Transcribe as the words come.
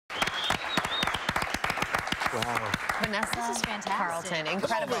Wow. Vanessa This is fantastic. Carlton,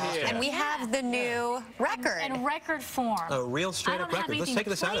 incredible. And we have the new record. In record form. A real straight-up record. Let's take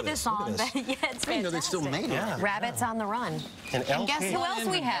this out of this. Look at this. But yeah, it's I didn't know they still fantastic. made it. Yeah. Rabbits on the Run. And guess who else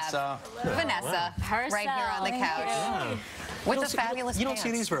we have? Vanessa, Herself. right here on the couch. Yeah. With the fabulous You don't see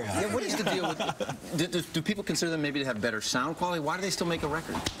pants. these very often. Yeah, what is the deal with, do people consider them maybe to have better sound quality? Why do they still make a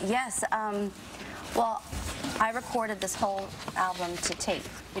record? Yes, well, I recorded this whole album to tape.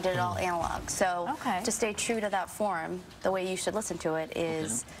 We did it all analog. So to stay true to that form, the way you should listen to it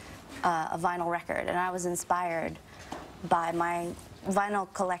is a vinyl record. And I was inspired by my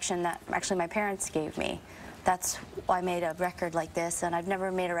vinyl collection that actually my parents gave me. That's why I made a record like this, and I've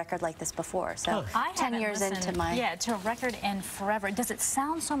never made a record like this before. So I 10 years into my... Yeah, to a record in forever. Does it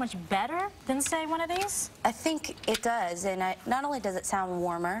sound so much better than, say, one of these? I think it does, and not only does it sound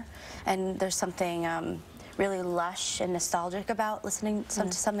warmer, and there's something really lush and nostalgic about listening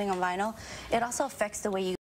to something on vinyl, it also affects the way you